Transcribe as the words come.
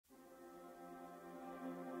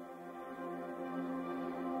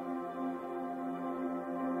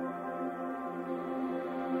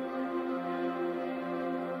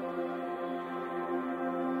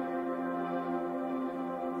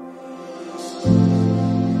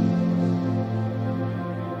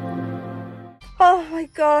my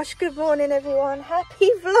gosh, good morning everyone. Happy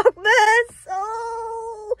Vlogmas.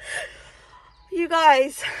 Oh, you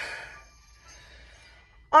guys,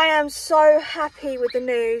 I am so happy with the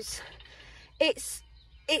news. It's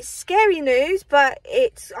scary news, but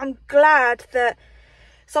I'm glad that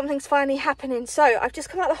something's finally happening. So I've just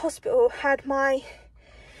come out of the hospital, had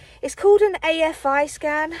it's called an AFI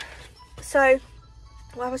scan. So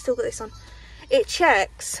why have I still got this on? It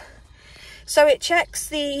checks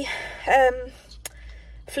the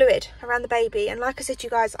fluid around the baby, and like I said to you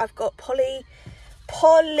guys, I've got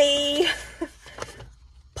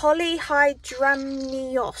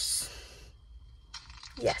polyhydramnios.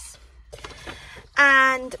 Yes,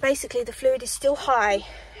 and basically the fluid is still high,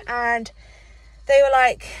 and they were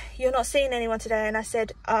like, "You're not seeing anyone today," and I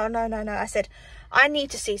said, "Oh no." I said, I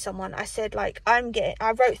need to see someone. I said, like, I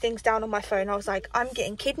wrote things down on my phone. I was like, I'm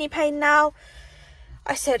getting kidney pain now.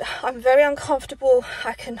 I said, I'm very uncomfortable.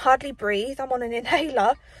 I can hardly breathe. I'm on an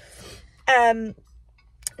inhaler.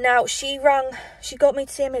 Now she got me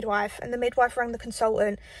to see a midwife, and the midwife rang the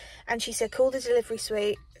consultant, and she said, call the delivery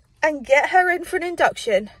suite and get her in for an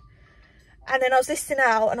induction. And then I was listening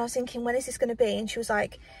out, and I was thinking, when is this going to be? And she was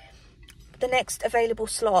like, the next available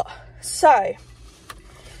slot. So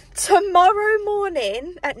tomorrow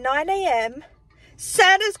morning at 9 AM,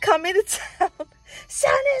 Santa's coming to town.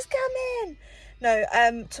 Santa's coming. No,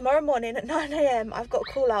 tomorrow morning at 9 AM, I've got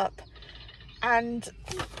to call up, and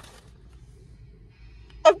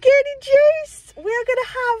I'm getting induced. We are going to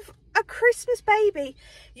have a Christmas baby.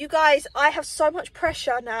 You guys, I have so much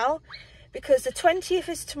pressure now because the 20th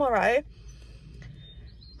is tomorrow.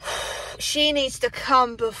 She needs to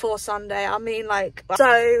come before Sunday. I mean, like,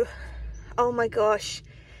 so, oh my gosh.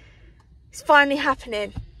 It's finally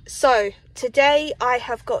happening. So today I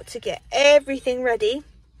have got to get everything ready.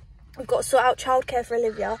 We've got to sort out childcare for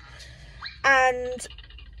Olivia, and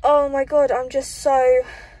oh my god, I'm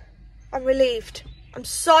relieved. I'm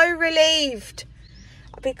so relieved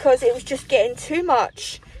because it was just getting too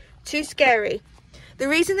much, too scary. The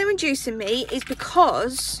reason they're inducing me is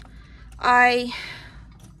because I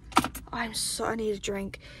need a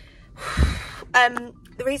drink.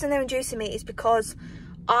 The reason they're inducing me is because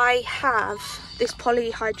I have this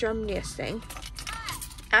polyhydramnios thing,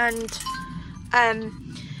 and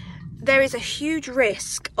there is a huge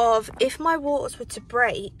risk of, if my waters were to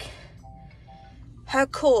break, her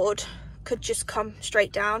cord could just come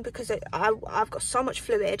straight down, because I've got so much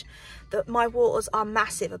fluid that my waters are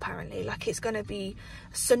massive apparently. Like, it's going to be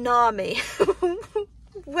a tsunami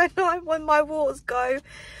when my waters go.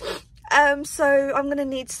 So I'm going to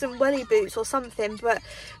need some welly boots or something. But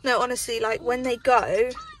no, honestly, like, when they go,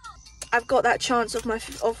 I've got that chance of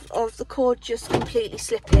the cord just completely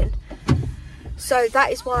slipping. So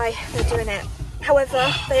that is why they're doing it.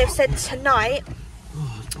 However, they have said tonight,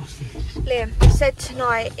 Liam, they said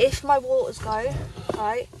tonight, if my waters go,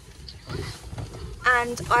 right,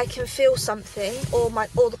 and I can feel something, or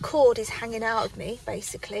the cord is hanging out of me,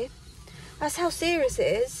 basically, that's how serious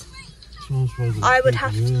it is.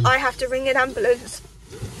 I have to ring an ambulance.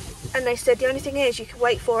 And they said the only thing is you can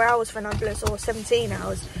wait 4 hours for an ambulance, or 17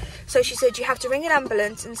 hours. So she said you have to ring an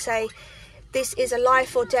ambulance and say, this is a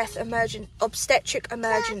life or death obstetric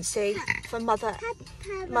emergency for mother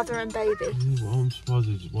and baby. Well, I'm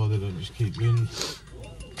surprised why they don't just keep you in.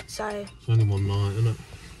 So it's only one night, isn't it?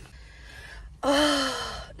 Oh,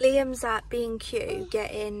 Liam's at B&Q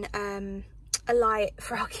getting a light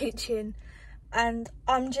for our kitchen, and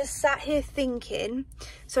I'm just sat here thinking,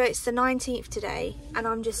 so it's the 19th today, and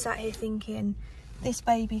I'm just sat here thinking, this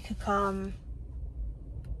baby could come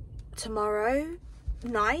tomorrow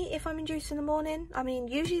night if I'm induced in the morning. I mean,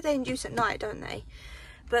 usually they induce at night, don't they?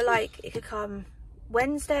 But like, it could come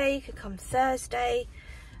Wednesday, it could come Thursday.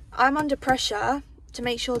 I'm under pressure to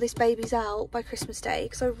make sure this baby's out by Christmas Day,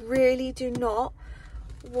 because I really do not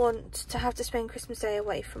want to have to spend Christmas Day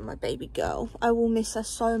away from my baby girl. I will miss her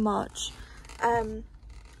so much. And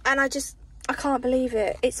I can't believe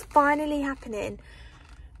it. It's finally happening.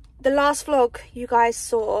 The last vlog you guys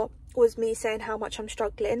saw was me saying how much I'm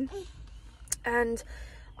struggling, and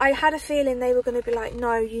I had a feeling they were going to be like,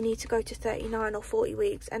 no, you need to go to 39 or 40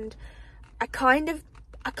 weeks, and I kind of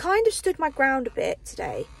stood my ground a bit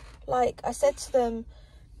today. Like, I said to them,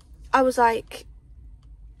 I was like,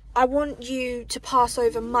 I want you to pass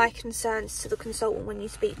over my concerns to the consultant when you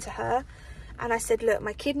speak to her. And I said, look,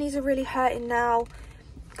 my kidneys are really hurting now,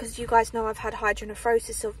 because you guys know I've had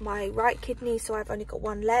hydronephrosis of my right kidney, so I've only got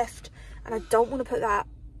one left, and I don't want to put that,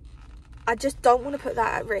 I just don't want to put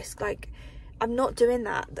that at risk. Like, I'm not doing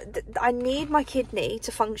that. I need my kidney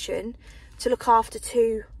to function, to look after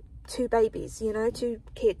two babies, you know, 2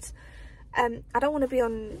 kids. I don't want to be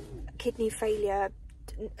on kidney failure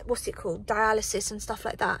what's it called, dialysis and stuff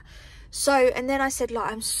like that. So, and then I said,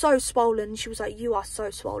 like, I'm so swollen. She was like, you are so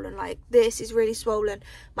swollen, like, this is really swollen,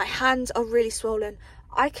 my hands are really swollen,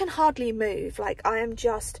 I can hardly move, like, I am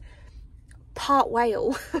just part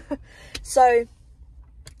whale. So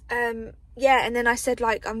yeah, and then I said,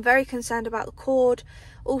 like, I'm very concerned about the cord,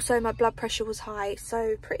 also my blood pressure was high.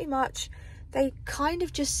 So pretty much they kind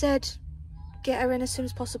of just said get her in as soon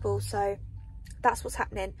as possible. So that's what's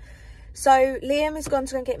happening. So Liam has gone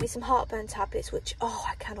to go and get me some heartburn tablets, which, oh,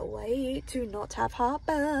 I cannot wait to not have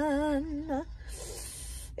heartburn.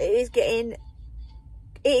 It is getting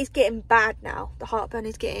bad now. The heartburn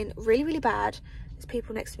is getting really, really bad. There's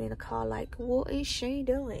people next to me in the car like, what is she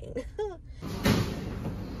doing?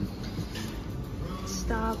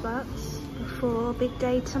 Starbucks before big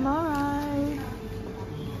day tomorrow.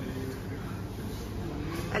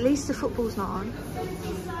 At least the football's not on.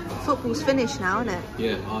 Football's finished now, isn't it?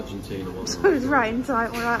 Yeah, Argentina won. So it's right in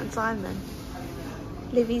time. We're out in time then.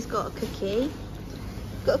 Livy's got a cookie.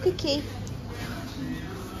 Got a cookie.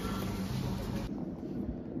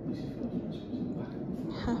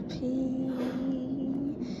 Happy.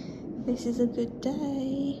 This is a good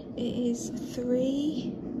day. It is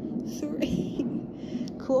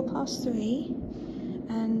 3:15,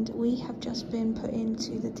 and we have just been put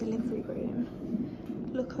into the delivery room.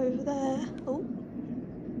 Look over there. Oh,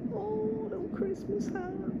 little Christmas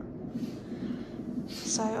hat.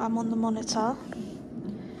 So I'm on the monitor,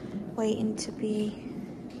 waiting to be.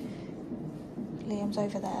 Liam's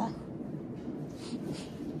over there.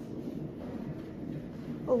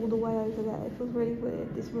 All the way over there. It feels really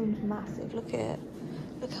weird. This room's massive. Look at it.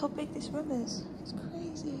 Look how big this room is. It's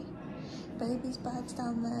crazy. Baby's bag's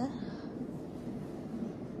down there.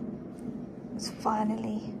 It's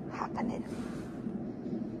finally happening.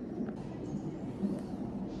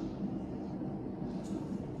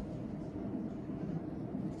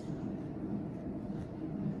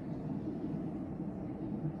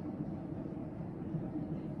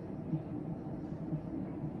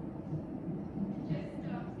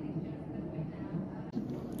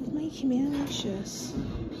 It's making me anxious.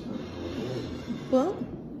 What?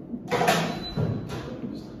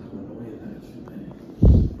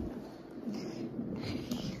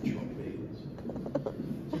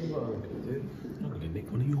 I'm going to nick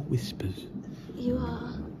one of your whispers. You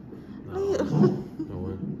are. No, I won't.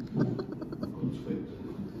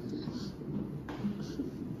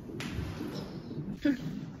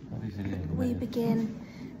 We begin.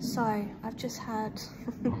 So I've just had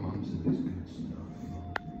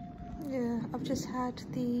I've just had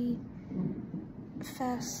the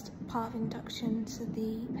first part of induction to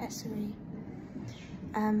the pessary.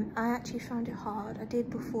 I actually found it hard. I did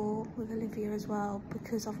before with Olivia as well,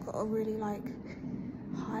 because I've got a really like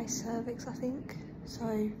high cervix, I think.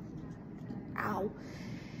 So, ow.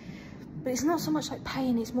 But it's not so much like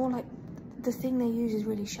pain, it's more like the thing they use is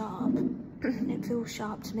really sharp. It feels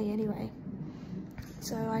sharp to me anyway.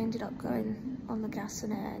 So I ended up going on the gas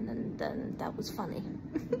and air, and then that was funny.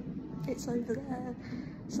 It's over there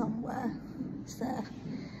somewhere. It's there.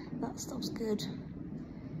 That stuff's good.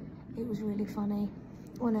 It was really funny,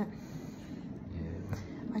 wasn't it? Yeah.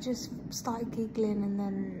 I just started giggling, and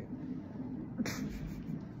then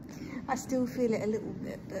I still feel it a little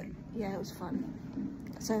bit, but yeah, it was fun.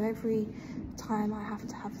 So every time I have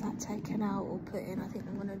to have that taken out or put in, I think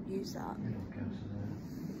I'm going to use that.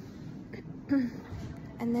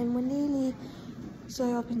 And then we're nearly,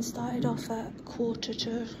 so I've been started off at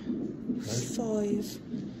 4:45.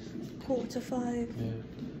 4:45. Yeah.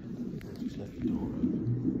 Just left the door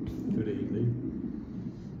open. Good evening.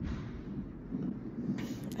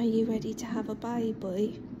 Are you ready to have a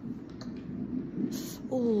baby?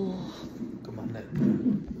 Oh. Come on, let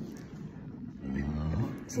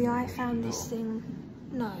See, I found this thing.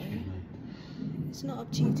 No. It's not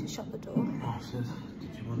up to you to shut the door. Oh,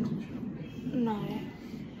 did you want to shut? No.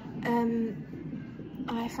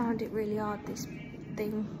 I found it really hard, this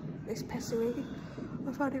thing, this pessary.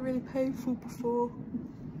 I found it really painful before.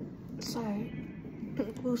 So,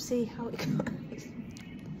 we'll see how it goes.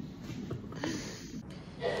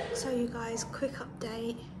 So you guys, quick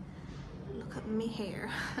update. Look at me here.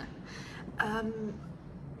 I'm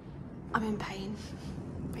in pain,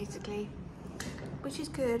 basically. Which is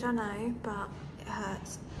good, I know, but it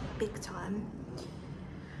hurts big time.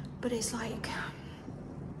 But it's like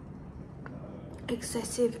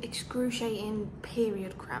excessive, excruciating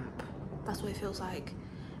period cramp. That's what it feels like.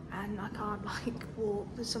 And I can't like walk,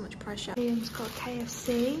 there's so much pressure. Liam's got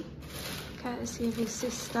KFC, courtesy of his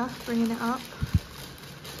sister, bringing it up.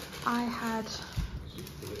 I had,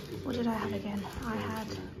 what did I have again? I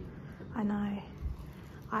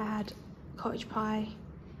had cottage pie,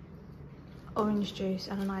 orange juice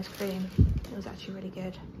and an ice cream. It was actually really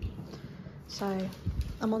good. So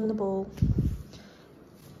I'm on the ball.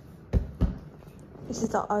 This is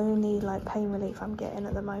the only like pain relief I'm getting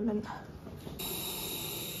at the moment.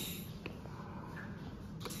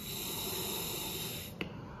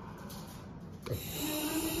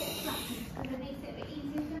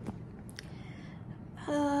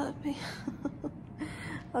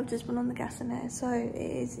 I've just been on the gas in there. So it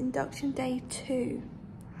is induction day 2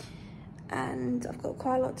 and I've got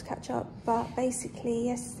quite a lot to catch up, but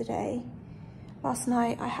basically last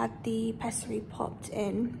night I had the pessary popped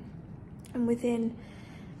in, and within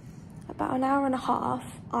about an hour and a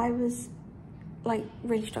half I was like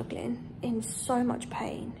really struggling, in so much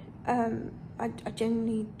pain. I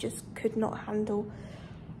genuinely just could not handle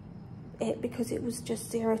it because it was just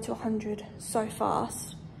 0 to 100 so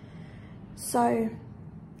fast. So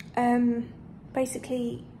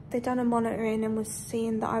basically they done a monitoring and was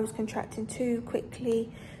seeing that I was contracting too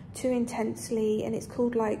quickly, too intensely, and it's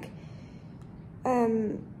called like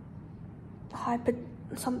hyper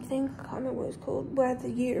something, I can't remember what it's called, where the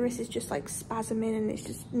uterus is just like spasming and it's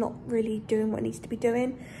just not really doing what it needs to be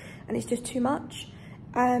doing, and it's just too much.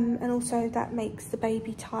 And also that makes the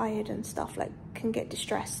baby tired and stuff, like can get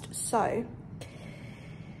distressed. So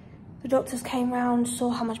the doctors came round, saw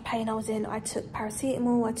how much pain I was in. I took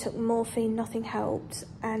paracetamol, I took morphine, nothing helped,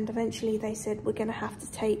 and eventually they said we're gonna have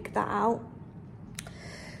to take that out.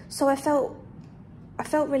 So I felt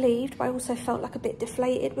relieved, but I also felt like a bit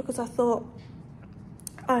deflated because I thought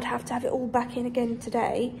I'd have to have it all back in again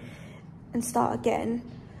today and start again.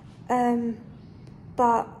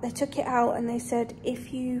 But they took it out and they said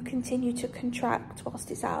if you continue to contract whilst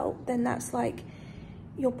it's out, then that's like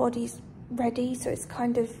your body's ready. So it's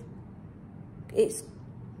kind of, it's,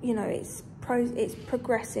 you know, it's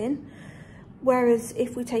progressing. Whereas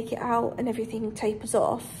if we take it out and everything tapers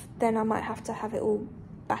off, then I might have to have it all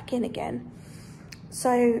back in again.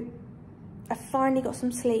 So I finally got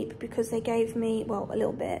some sleep because they gave me, well, a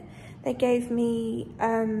little bit. They gave me,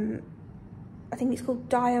 I think it's called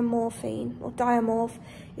diamorphine or diamorph.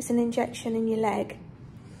 It's an injection in your leg.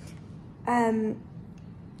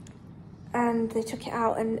 And they took it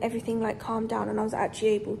out and everything like calmed down, and I was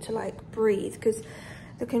actually able to like breathe because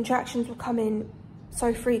the contractions were coming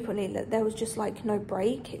so frequently that there was just like no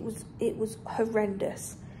break. It was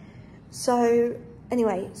horrendous. So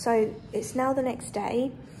anyway, so it's now the next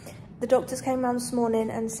day. The doctors came around this morning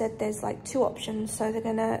and said there's like 2 options. So they're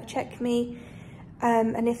gonna check me,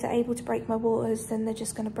 and if they're able to break my waters, then they're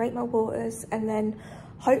just gonna break my waters, and then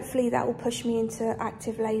hopefully that will push me into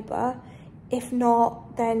active labour. If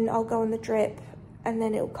not, then I'll go on the drip, and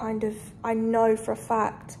then it'll kind of, I know for a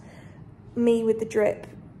fact, me with the drip,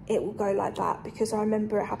 it will go like that because I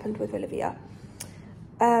remember it happened with Olivia.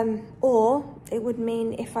 Or it would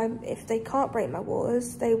mean if they can't break my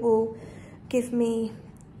waters, they will give me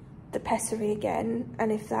the pessary again,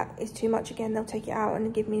 and if that is too much again, they'll take it out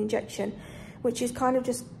and give me an injection, which is kind of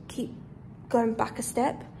just keep going back a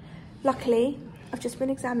step. Luckily, I've just been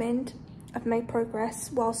examined. I've made progress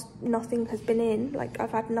whilst nothing has been in, like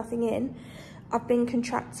I've had nothing in. I've been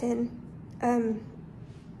contracting,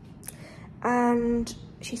 and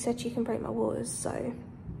she said she can break my waters. So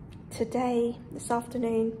today, this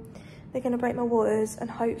afternoon, they're gonna break my waters, and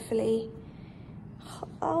hopefully,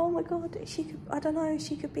 oh my God, she could, I don't know,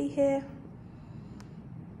 she could be here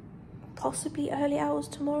possibly early hours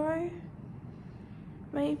tomorrow,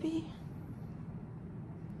 maybe.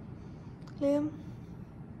 Liam,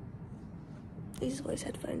 he's got his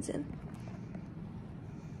headphones in.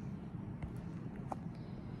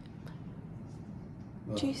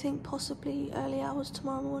 Well, do you think possibly early hours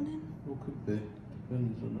tomorrow morning? Well, could be.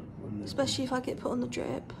 Depends on it. When especially if I get put on the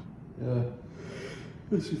drip. Yeah.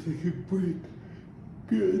 Let's see if they can break.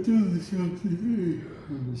 Get do this afternoon.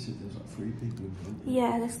 There's like 3 people in front of you.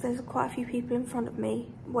 Yeah, there's quite a few people in front of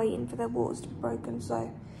me waiting for their waters to be broken,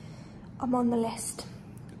 so I'm on the list.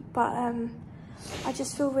 But I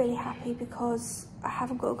just feel really happy because I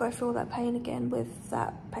haven't got to go through all that pain again with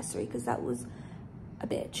that pessary, because that was a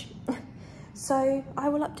bitch. So I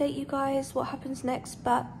will update you guys what happens next,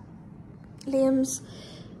 but Liam's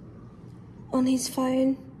on his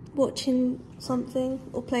phone watching something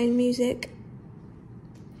or playing music.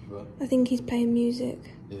 What? I think he's playing music.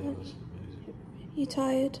 Yeah, music. You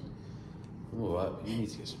tired? I'm alright, but you need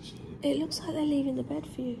to get some sleep. It looks like they're leaving the bed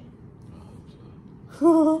for you. I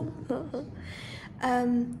hope so.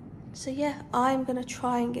 So yeah, I'm gonna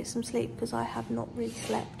try and get some sleep because I have not really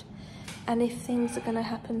slept. And if things are gonna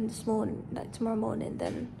happen this morning, like tomorrow morning,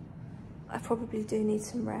 then I probably do need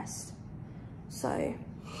some rest. So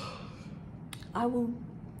I will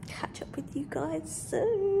catch up with you guys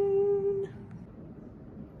soon.